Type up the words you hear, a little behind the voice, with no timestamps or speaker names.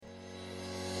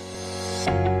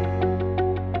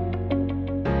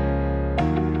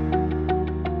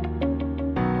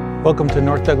Welcome to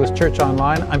North Douglas Church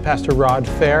Online. I'm Pastor Rod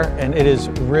Fair, and it is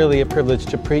really a privilege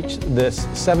to preach this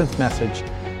seventh message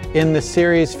in the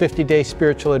series 50-Day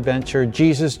Spiritual Adventure,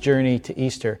 Jesus' Journey to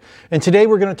Easter. And today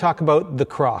we're going to talk about the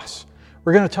cross.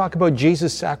 We're going to talk about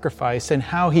Jesus' sacrifice and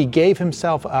how he gave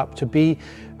himself up to be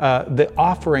the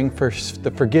offering for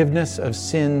the forgiveness of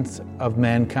sins of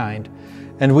mankind.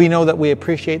 And we know that we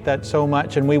appreciate that so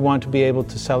much, and we want to be able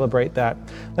to celebrate that.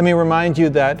 Let me remind you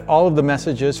that all of the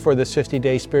messages for this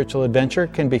 50-day spiritual adventure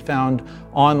can be found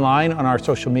online on our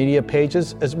social media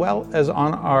pages, as well as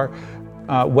on our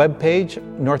webpage,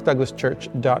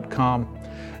 northdouglaschurch.com.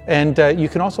 And you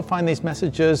can also find these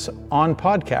messages on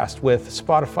podcast with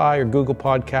Spotify or Google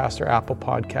Podcasts or Apple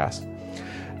Podcasts.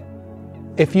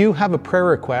 If you have a prayer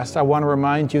request, I want to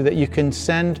remind you that you can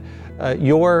send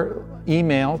your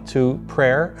email to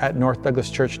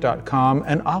prayer@northdouglaschurch.com,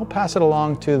 and I'll pass it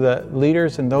along to the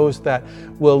leaders and those that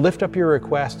will lift up your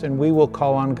request, and we will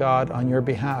call on God on your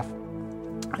behalf.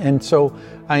 And so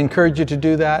I encourage you to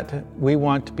do that. We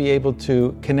want to be able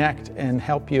to connect and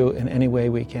help you in any way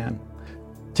we can.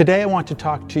 Today I want to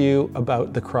talk to you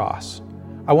about the cross.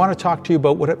 I want to talk to you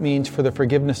about what it means for the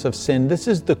forgiveness of sin. This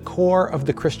is the core of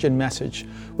the Christian message.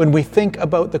 When we think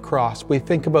about the cross, we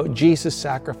think about Jesus'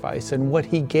 sacrifice and what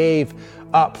he gave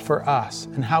up for us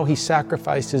and how he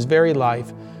sacrificed his very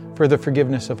life for the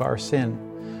forgiveness of our sin.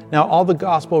 Now, all the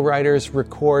gospel writers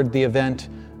record the event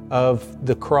of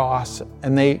the cross,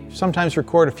 and they sometimes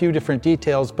record a few different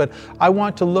details, but I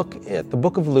want to look at the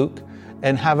book of Luke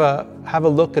and have a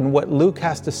look at what Luke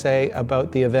has to say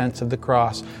about the events of the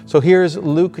cross. So here's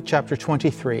Luke chapter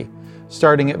 23,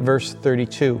 starting at verse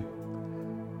 32.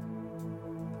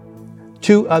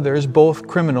 Two others, both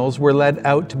criminals, were led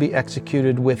out to be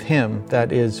executed with him,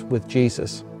 that is, with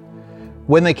Jesus.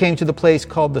 When they came to the place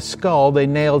called the Skull, they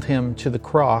nailed him to the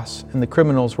cross, and the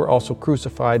criminals were also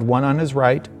crucified, one on his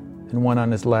right and one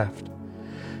on his left.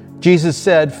 Jesus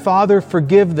said, "Father,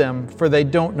 forgive them, for they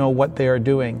don't know what they are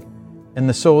doing." And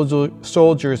the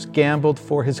soldiers gambled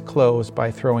for his clothes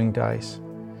by throwing dice.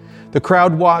 The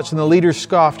crowd watched, and the leaders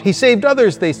scoffed. "He saved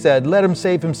others," they said. "Let him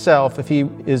save himself if he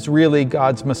is really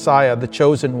God's Messiah, the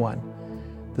chosen one."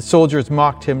 The soldiers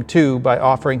mocked him too by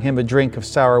offering him a drink of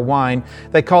sour wine.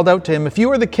 They called out to him, "If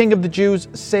you are the king of the Jews,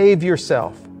 save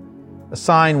yourself." A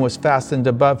sign was fastened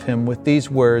above him with these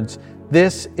words,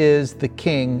 "This is the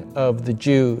King of the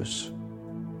Jews."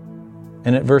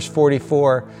 And at verse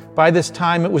 44, by this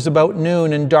time it was about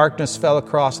noon, and darkness fell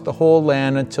across the whole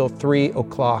land until 3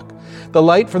 o'clock. The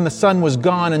light from the sun was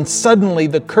gone, and suddenly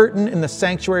the curtain in the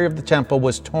sanctuary of the temple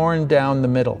was torn down the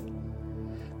middle.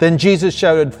 Then Jesus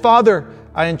shouted, "Father,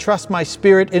 I entrust my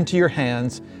spirit into your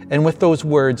hands." And with those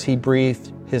words he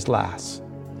breathed his last.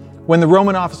 When the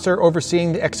Roman officer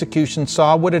overseeing the execution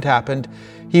saw what had happened,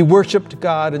 he worshipped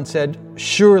God and said,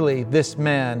 "Surely this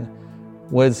man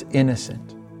was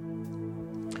innocent."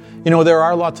 You know, there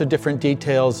are lots of different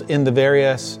details in the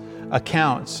various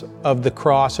accounts of the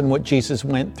cross and what Jesus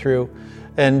went through.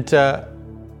 And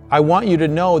I want you to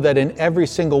know that in every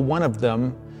single one of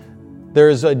them,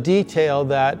 there's a detail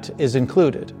that is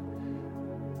included.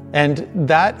 And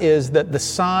that is that the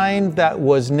sign that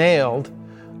was nailed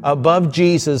above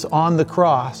Jesus on the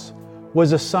cross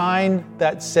was a sign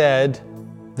that said,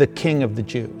 "The King of the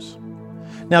Jews."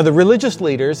 Now, the religious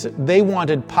leaders, they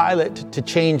wanted Pilate to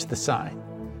change the sign.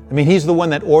 I mean, he's the one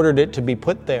that ordered it to be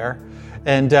put there.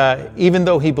 And even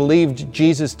though he believed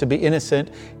Jesus to be innocent,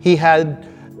 he had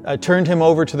turned him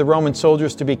over to the Roman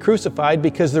soldiers to be crucified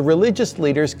because the religious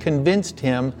leaders convinced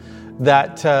him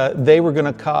that they were going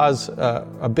to cause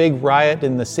a big riot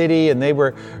in the city, and they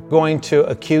were going to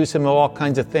accuse him of all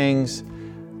kinds of things.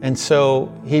 And so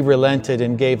he relented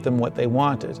and gave them what they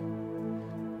wanted.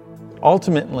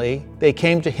 Ultimately, they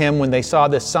came to him when they saw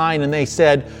this sign, and they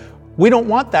said, "We don't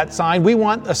want that sign. We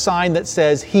want a sign that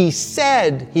says he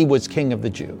said he was King of the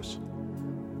Jews."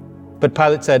 But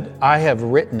Pilate said, "I have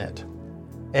written it."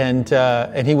 And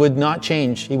he would not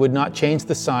change. He would not change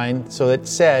the sign, so it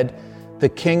said, "The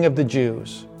King of the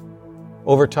Jews,"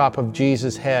 over top of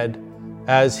Jesus' head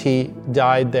as he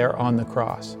died there on the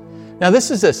cross. Now,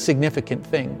 this is a significant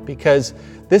thing because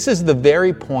this is the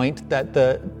very point that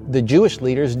the Jewish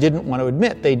leaders didn't want to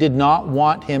admit. They did not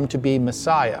want him to be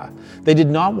Messiah. They did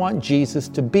not want Jesus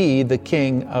to be the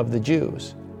King of the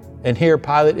Jews. And here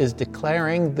Pilate is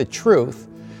declaring the truth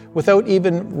without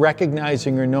even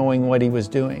recognizing or knowing what he was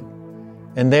doing.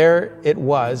 And there it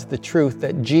was, the truth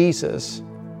that Jesus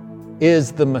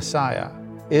is the Messiah,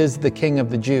 is the King of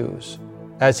the Jews,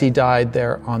 as he died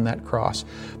there on that cross.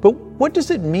 But what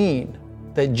does it mean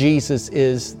that Jesus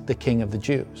is the King of the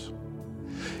Jews.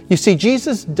 You see,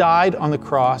 Jesus died on the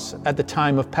cross at the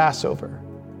time of Passover.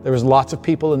 There was lots of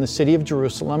people in the city of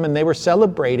Jerusalem, and they were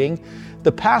celebrating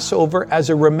the Passover as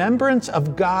a remembrance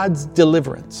of God's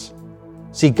deliverance.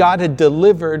 See, God had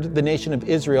delivered the nation of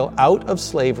Israel out of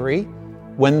slavery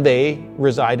when they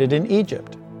resided in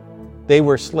Egypt. They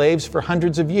were slaves for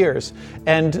hundreds of years,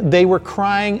 and they were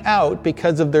crying out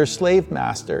because of their slave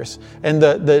masters and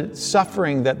the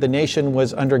suffering that the nation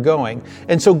was undergoing.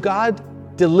 And so God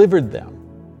delivered them.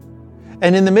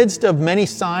 And in the midst of many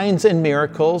signs and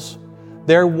miracles,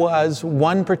 there was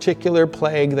one particular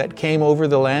plague that came over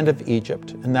the land of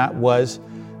Egypt, and that was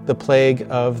the plague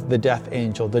of the death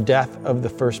angel, the death of the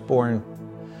firstborn.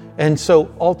 And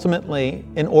so ultimately,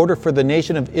 in order for the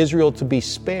nation of Israel to be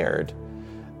spared,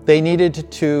 they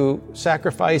needed to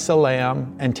sacrifice a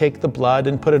lamb and take the blood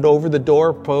and put it over the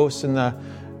doorposts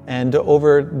and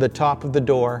over the top of the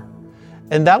door.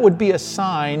 And that would be a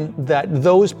sign that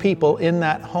those people in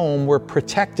that home were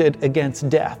protected against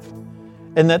death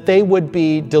and that they would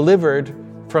be delivered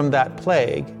from that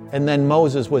plague. And then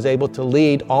Moses was able to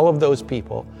lead all of those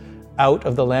people out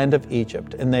of the land of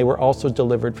Egypt, and they were also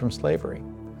delivered from slavery.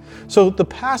 So the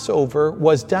Passover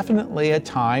was definitely a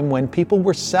time when people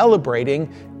were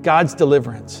celebrating God's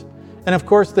deliverance. And of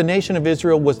course, the nation of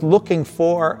Israel was looking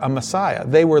for a Messiah.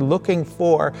 They were looking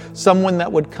for someone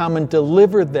that would come and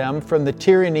deliver them from the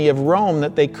tyranny of Rome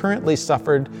that they currently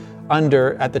suffered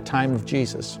under at the time of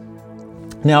Jesus.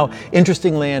 Now,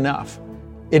 interestingly enough,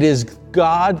 it is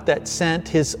God that sent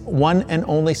his one and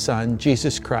only Son,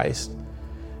 Jesus Christ,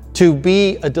 to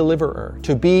be a deliverer,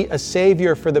 to be a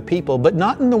savior for the people, but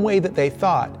not in the way that they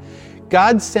thought.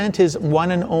 God sent his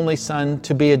one and only Son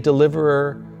to be a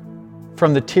deliverer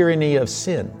from the tyranny of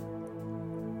sin.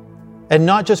 And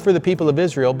not just for the people of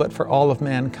Israel, but for all of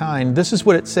mankind. This is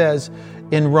what it says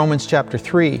in Romans chapter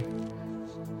 3.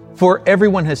 For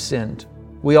everyone has sinned.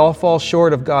 We all fall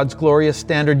short of God's glorious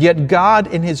standard, yet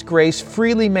God in his grace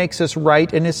freely makes us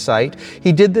right in his sight.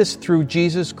 He did this through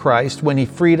Jesus Christ when he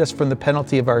freed us from the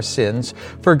penalty of our sins.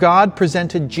 For God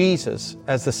presented Jesus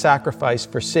as the sacrifice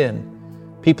for sin.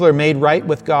 People are made right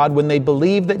with God when they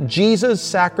believe that Jesus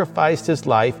sacrificed his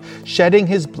life, shedding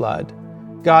his blood.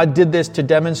 God did this to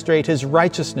demonstrate his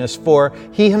righteousness, for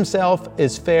he himself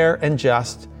is fair and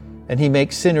just, and he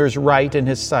makes sinners right in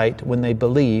his sight when they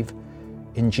believe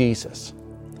in Jesus.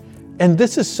 And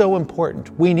this is so important.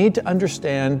 We need to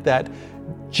understand that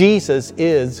Jesus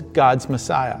is God's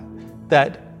Messiah,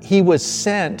 that he was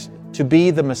sent to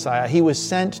be the Messiah. He was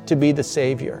sent to be the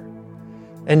Savior.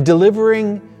 And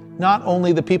delivering not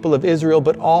only the people of Israel,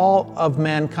 but all of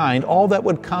mankind, all that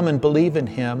would come and believe in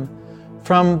him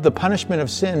from the punishment of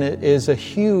sin is a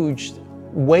huge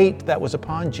weight that was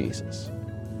upon Jesus.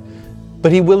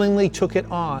 But he willingly took it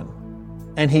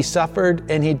on, and he suffered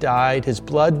and he died. His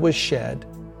blood was shed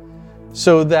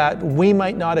so that we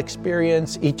might not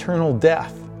experience eternal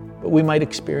death, but we might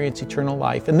experience eternal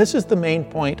life. And this is the main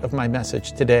point of my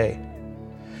message today.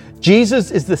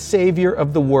 Jesus is the Savior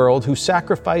of the world who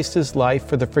sacrificed his life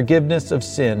for the forgiveness of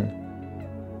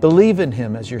sin. Believe in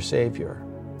him as your Savior.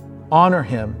 Honor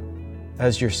him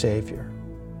as your Savior.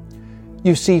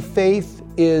 You see, faith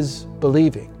is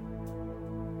believing.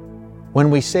 When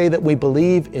we say that we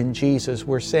believe in Jesus,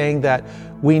 we're saying that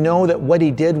we know that what he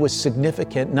did was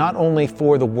significant, not only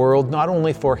for the world, not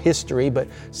only for history, but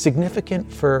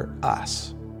significant for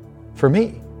us. For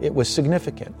me, it was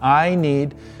significant. I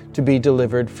need to be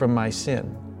delivered from my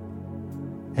sin.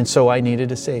 And so I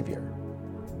needed a Savior.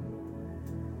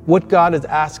 What God is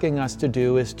asking us to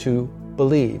do is to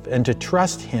believe and to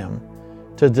trust him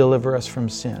to deliver us from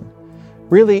sin.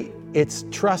 Really, it's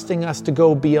trusting us to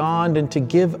go beyond and to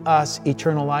give us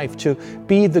eternal life, to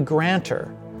be the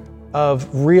grantor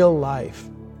of real life.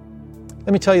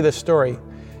 Let me tell you this story.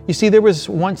 You see, there was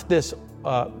once this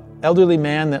elderly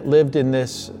man that lived in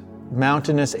this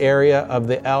mountainous area of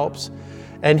the Alps,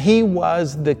 and he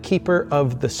was the keeper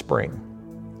of the spring.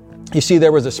 You see,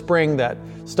 there was a spring that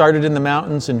started in the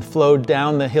mountains and flowed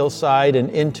down the hillside and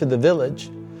into the village.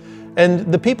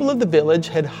 And the people of the village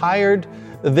had hired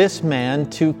this man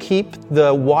to keep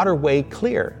the waterway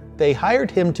clear. They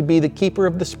hired him to be the keeper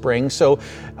of the spring. So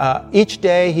each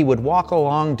day he would walk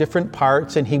along different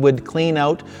parts and he would clean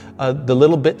out the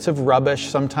little bits of rubbish.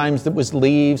 Sometimes it was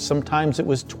leaves, sometimes it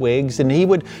was twigs, and he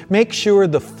would make sure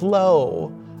the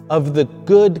flow of the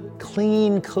good,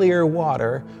 clean, clear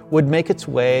water would make its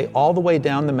way all the way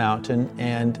down the mountain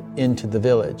and into the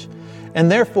village.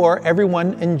 And therefore,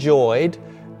 everyone enjoyed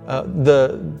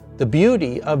the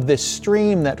beauty of this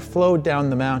stream that flowed down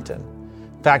the mountain.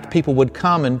 In fact, people would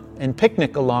come and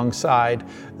picnic alongside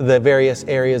the various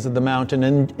areas of the mountain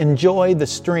and enjoy the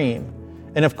stream.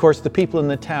 And of course, the people in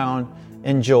the town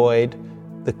enjoyed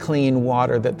the clean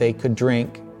water that they could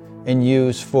drink and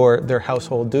use for their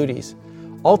household duties.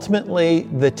 Ultimately,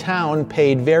 the town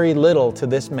paid very little to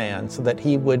this man so that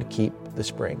he would keep the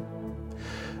spring.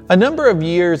 A number of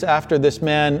years after this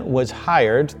man was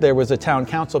hired, there was a town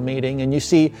council meeting, and you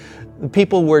see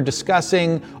people were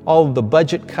discussing all of the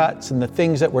budget cuts and the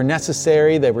things that were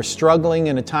necessary. They were struggling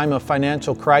in a time of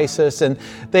financial crisis, and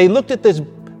they looked at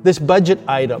this budget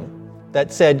item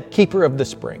that said keeper of the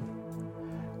spring.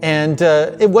 And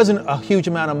it wasn't a huge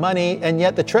amount of money, and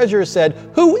yet the treasurer said,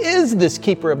 who is this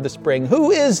keeper of the spring?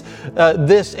 Who is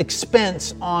this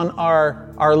expense on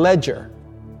our ledger?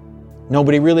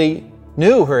 Nobody really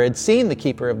knew or had seen the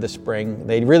keeper of the spring.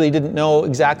 They really didn't know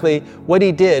exactly what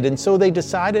he did, and so they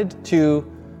decided to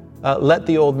let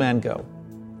the old man go.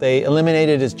 They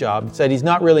eliminated his job, said he's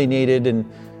not really needed,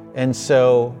 and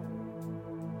so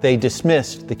they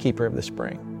dismissed the keeper of the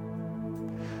spring.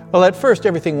 Well, at first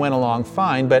everything went along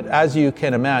fine, but as you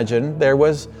can imagine, there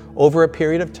was, over a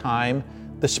period of time,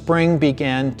 the spring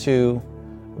began to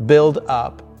build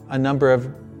up a number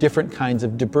of different kinds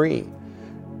of debris.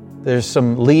 There's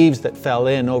some leaves that fell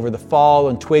in over the fall,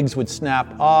 and twigs would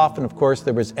snap off, and of course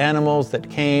there was animals that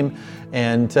came,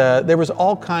 and there was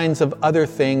all kinds of other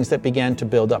things that began to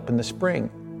build up in the spring.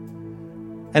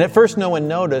 And at first no one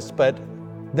noticed, but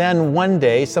then one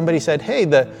day somebody said, hey,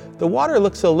 the water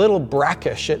looks a little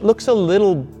brackish. It looks a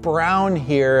little brown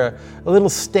here, a little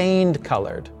stained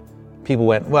colored. People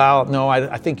went, well, no,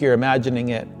 I think you're imagining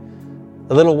it.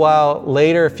 A little while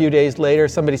later, a few days later,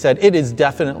 somebody said, it is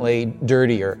definitely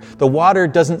dirtier. The water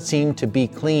doesn't seem to be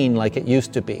clean like it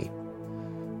used to be.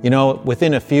 You know,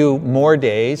 within a few more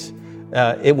days,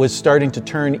 it was starting to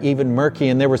turn even murky,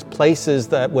 and there was places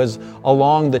that was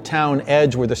along the town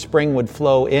edge where the spring would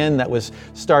flow in that was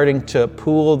starting to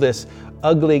pool this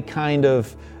ugly kind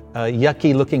of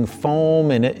yucky looking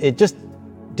foam, and it just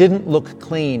didn't look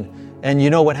clean. And you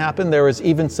know what happened? There was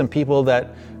even some people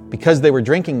that, because they were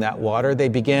drinking that water, they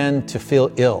began to feel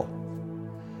ill.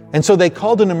 And so they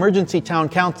called an emergency town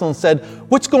council and said,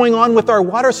 what's going on with our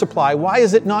water supply? Why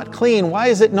is it not clean? Why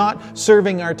is it not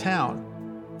serving our town?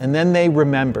 And then they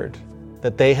remembered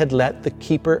that they had let the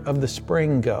keeper of the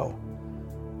spring go.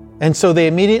 And so they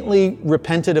immediately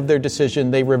repented of their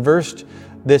decision. They reversed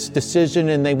this decision,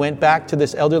 and they went back to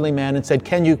this elderly man and said,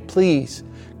 can you please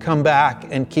come back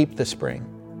and keep the spring?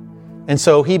 And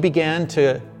so he began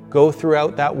to go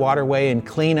throughout that waterway and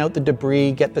clean out the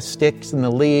debris, get the sticks and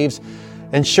the leaves.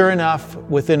 And sure enough,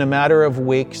 within a matter of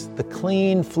weeks, the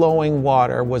clean flowing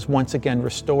water was once again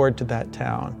restored to that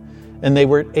town. And they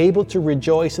were able to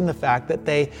rejoice in the fact that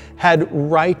they had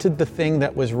righted the thing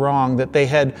that was wrong, that they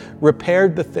had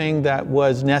repaired the thing that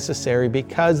was necessary,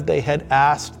 because they had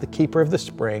asked the keeper of the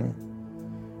spring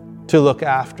to look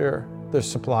after the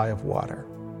supply of water.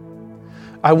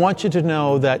 I want you to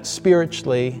know that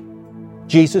spiritually,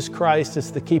 Jesus Christ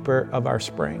is the keeper of our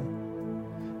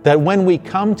spring. That when we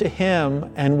come to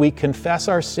Him and we confess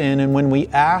our sin, and when we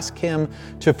ask Him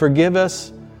to forgive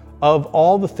us of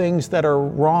all the things that are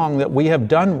wrong, that we have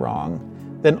done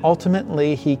wrong, then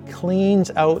ultimately He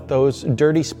cleans out those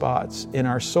dirty spots in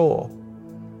our soul.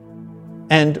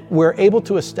 And we're able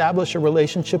to establish a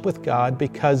relationship with God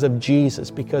because of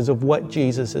Jesus, because of what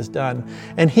Jesus has done.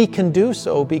 And He can do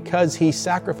so because He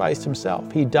sacrificed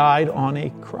Himself. He died on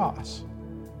a cross.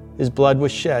 His blood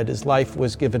was shed. His life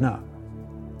was given up.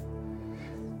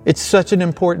 It's such an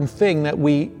important thing that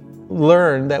we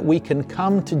learn that we can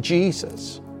come to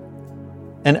Jesus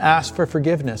and ask for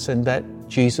forgiveness, and that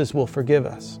Jesus will forgive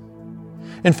us.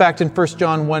 In fact, in 1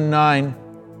 John 1:9,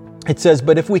 it says,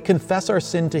 but if we confess our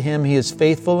sin to Him, He is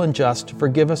faithful and just to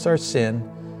forgive us our sin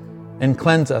and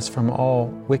cleanse us from all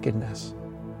wickedness.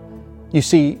 You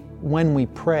see, when we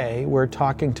pray, we're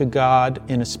talking to God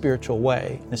in a spiritual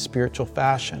way, in a spiritual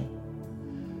fashion.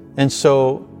 And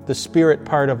so the spirit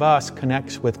part of us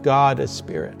connects with God as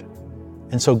spirit.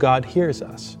 And so God hears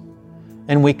us.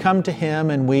 And we come to Him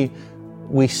and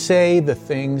we say the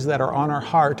things that are on our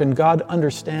heart, and God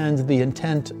understands the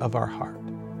intent of our heart.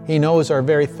 He knows our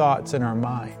very thoughts in our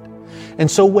mind. And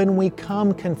so when we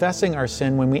come confessing our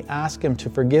sin, when we ask Him to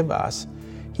forgive us,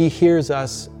 He hears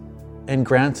us and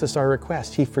grants us our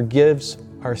request. He forgives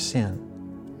our sin.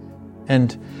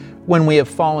 And when we have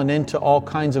fallen into all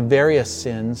kinds of various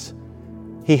sins,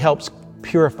 He helps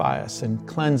purify us and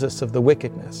cleanse us of the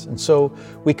wickedness. And so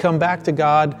we come back to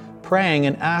God praying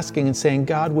and asking and saying,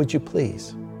 God, would you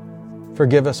please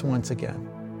forgive us once again?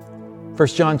 1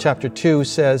 John chapter 2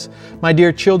 says, "My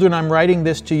dear children, I'm writing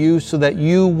this to you so that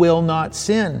you will not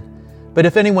sin. But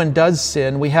if anyone does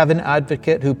sin, we have an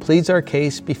advocate who pleads our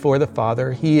case before the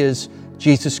Father. He is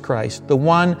Jesus Christ, the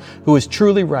one who is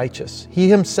truly righteous. He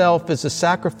himself is a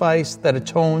sacrifice that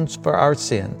atones for our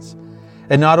sins,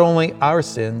 and not only our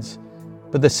sins,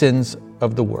 but the sins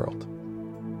of the world."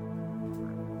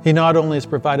 He not only has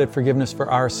provided forgiveness for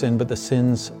our sin, but the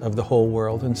sins of the whole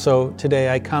world. And so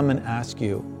today I come and ask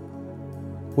you,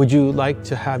 would you like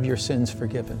to have your sins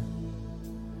forgiven?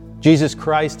 Jesus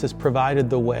Christ has provided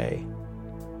the way.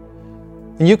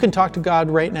 And you can talk to God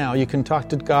right now. You can talk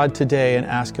to God today and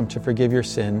ask Him to forgive your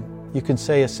sin. You can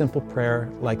say a simple prayer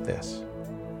like this.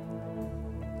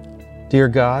 Dear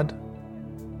God,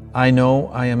 I know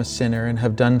I am a sinner and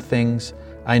have done things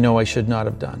I know I should not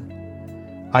have done.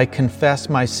 I confess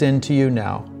my sin to you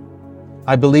now.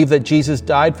 I believe that Jesus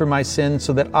died for my sins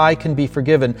so that I can be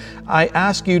forgiven. I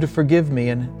ask you to forgive me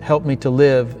and help me to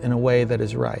live in a way that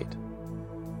is right.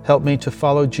 Help me to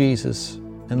follow Jesus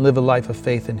and live a life of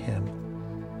faith in Him.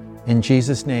 In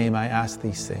Jesus' name, I ask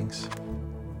these things.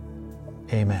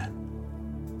 Amen.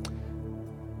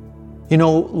 You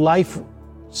know,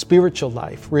 spiritual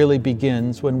life really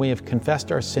begins when we have confessed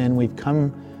our sin. We've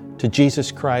come to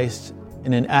Jesus Christ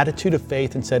in an attitude of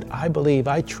faith and said, I believe,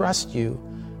 I trust you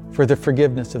for the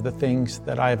forgiveness of the things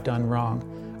that I have done wrong.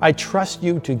 I trust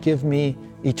you to give me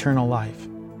eternal life.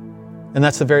 And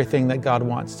that's the very thing that God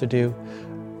wants to do.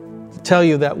 To tell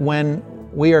you that when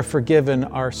we are forgiven,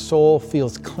 our soul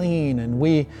feels clean and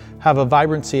we have a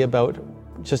vibrancy about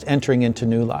just entering into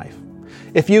new life.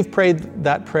 If you've prayed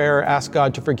that prayer, ask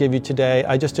God to forgive you today,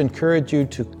 I just encourage you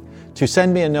to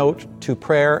send me a note to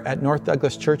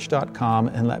prayer@northdouglaschurch.com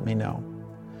and let me know.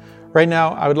 Right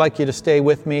now, I would like you to stay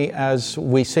with me as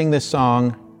we sing this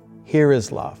song, Here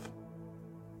is Love.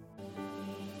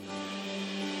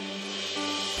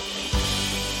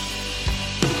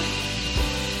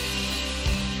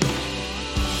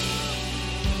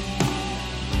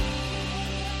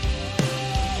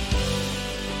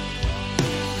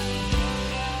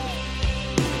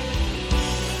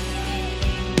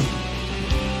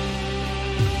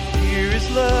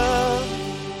 Love,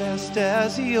 vast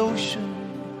as the ocean,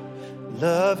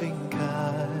 loving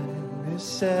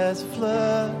kindness as a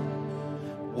flood.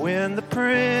 When the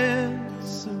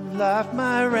Prince of Life,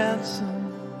 my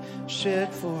ransom,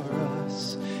 shed for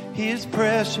us His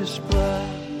precious blood.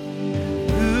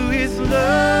 Who is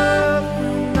love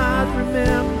will not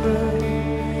remember,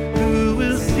 who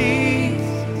will cease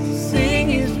to sing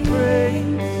His praise.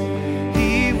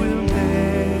 He will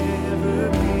never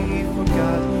be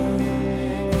forgotten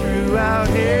throughout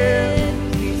His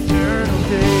eternal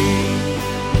days.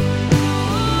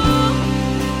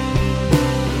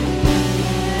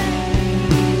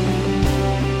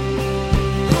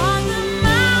 On the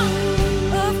mount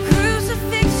of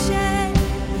crucifixion,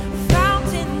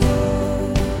 fountains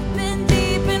open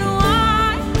deep and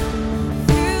wide.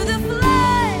 Through the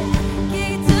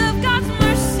floodgates of God's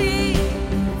mercy,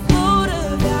 flowed a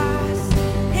vast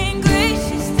and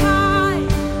gracious tide.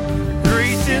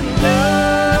 Grace and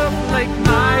love like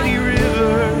mighty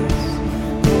rivers,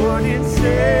 poured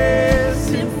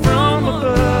incessant from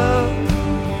above.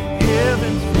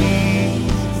 Heaven's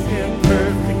peace and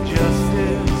perfect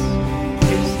justice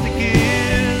is to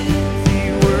give the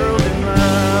world in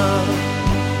love.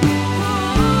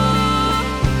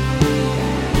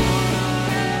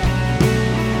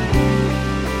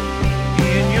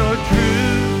 In your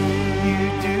truth, you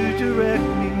do direct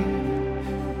me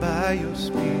by your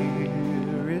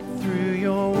Spirit through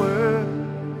your word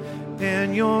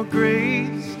and your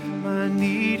grace. My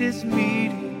need is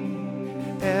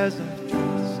meeting as I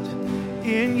trust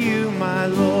in you, my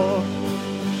Lord.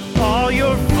 All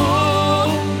your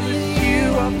fullness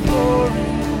you are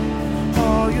pouring,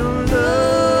 all your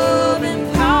love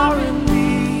empowering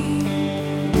me,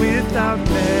 without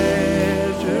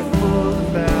measure, full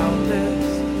and boundless,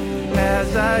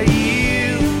 as I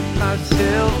yield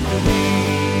myself to thee.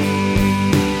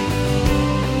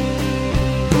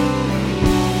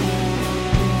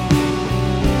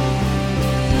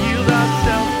 Yield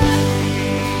ourselves to thee.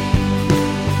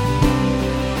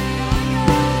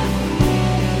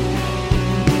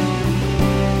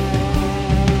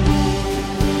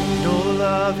 No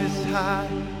love is high,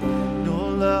 no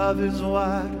love is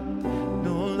wide,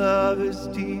 no love is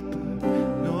deeper,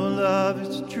 no love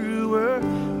is truer,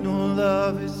 no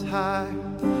love is high,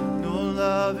 no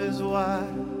love is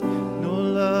wide, no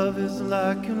love is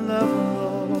like your love,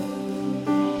 Lord.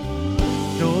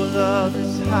 No love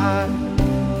is high,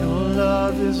 no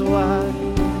love is wide,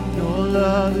 no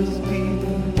love is deep,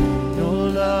 no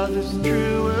love is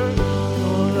truer,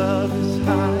 no love is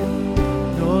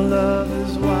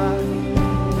is wide.